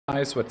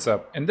Guys, what's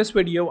up? In this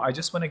video, I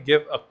just want to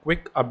give a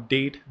quick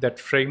update that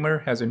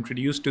Figma has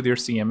introduced to their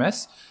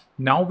CMS.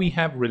 Now we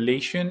have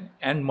relation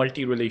and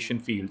multi-relation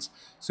fields.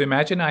 So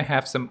imagine I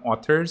have some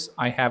authors,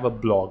 I have a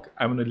blog.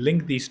 I want to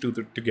link these two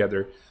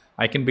together.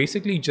 I can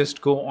basically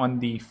just go on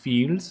the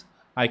fields.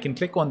 I can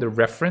click on the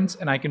reference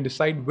and I can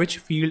decide which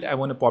field I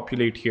want to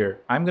populate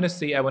here. I'm going to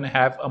say I want to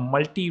have a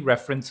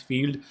multi-reference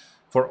field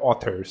for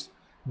authors.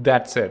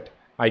 That's it.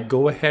 I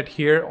go ahead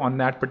here on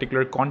that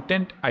particular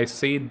content. I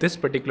say this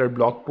particular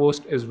blog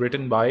post is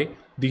written by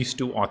these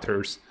two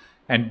authors.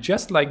 And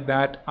just like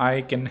that,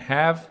 I can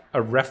have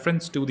a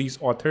reference to these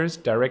authors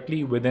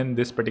directly within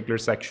this particular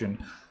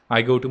section.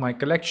 I go to my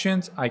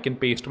collections, I can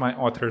paste my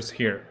authors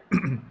here.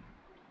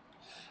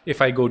 If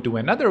I go to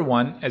another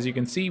one, as you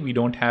can see, we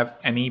don't have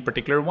any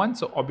particular one.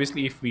 So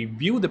obviously if we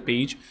view the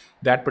page,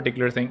 that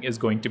particular thing is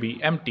going to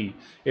be empty.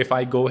 If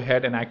I go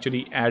ahead and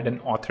actually add an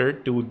author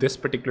to this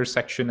particular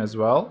section as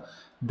well,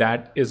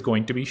 that is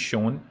going to be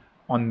shown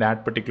on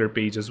that particular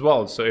page as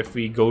well. So if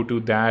we go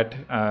to that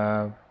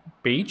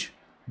page,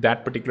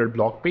 that particular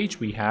blog page,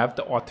 we have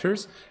the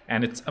authors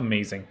and it's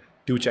amazing.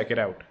 Do check it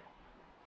out.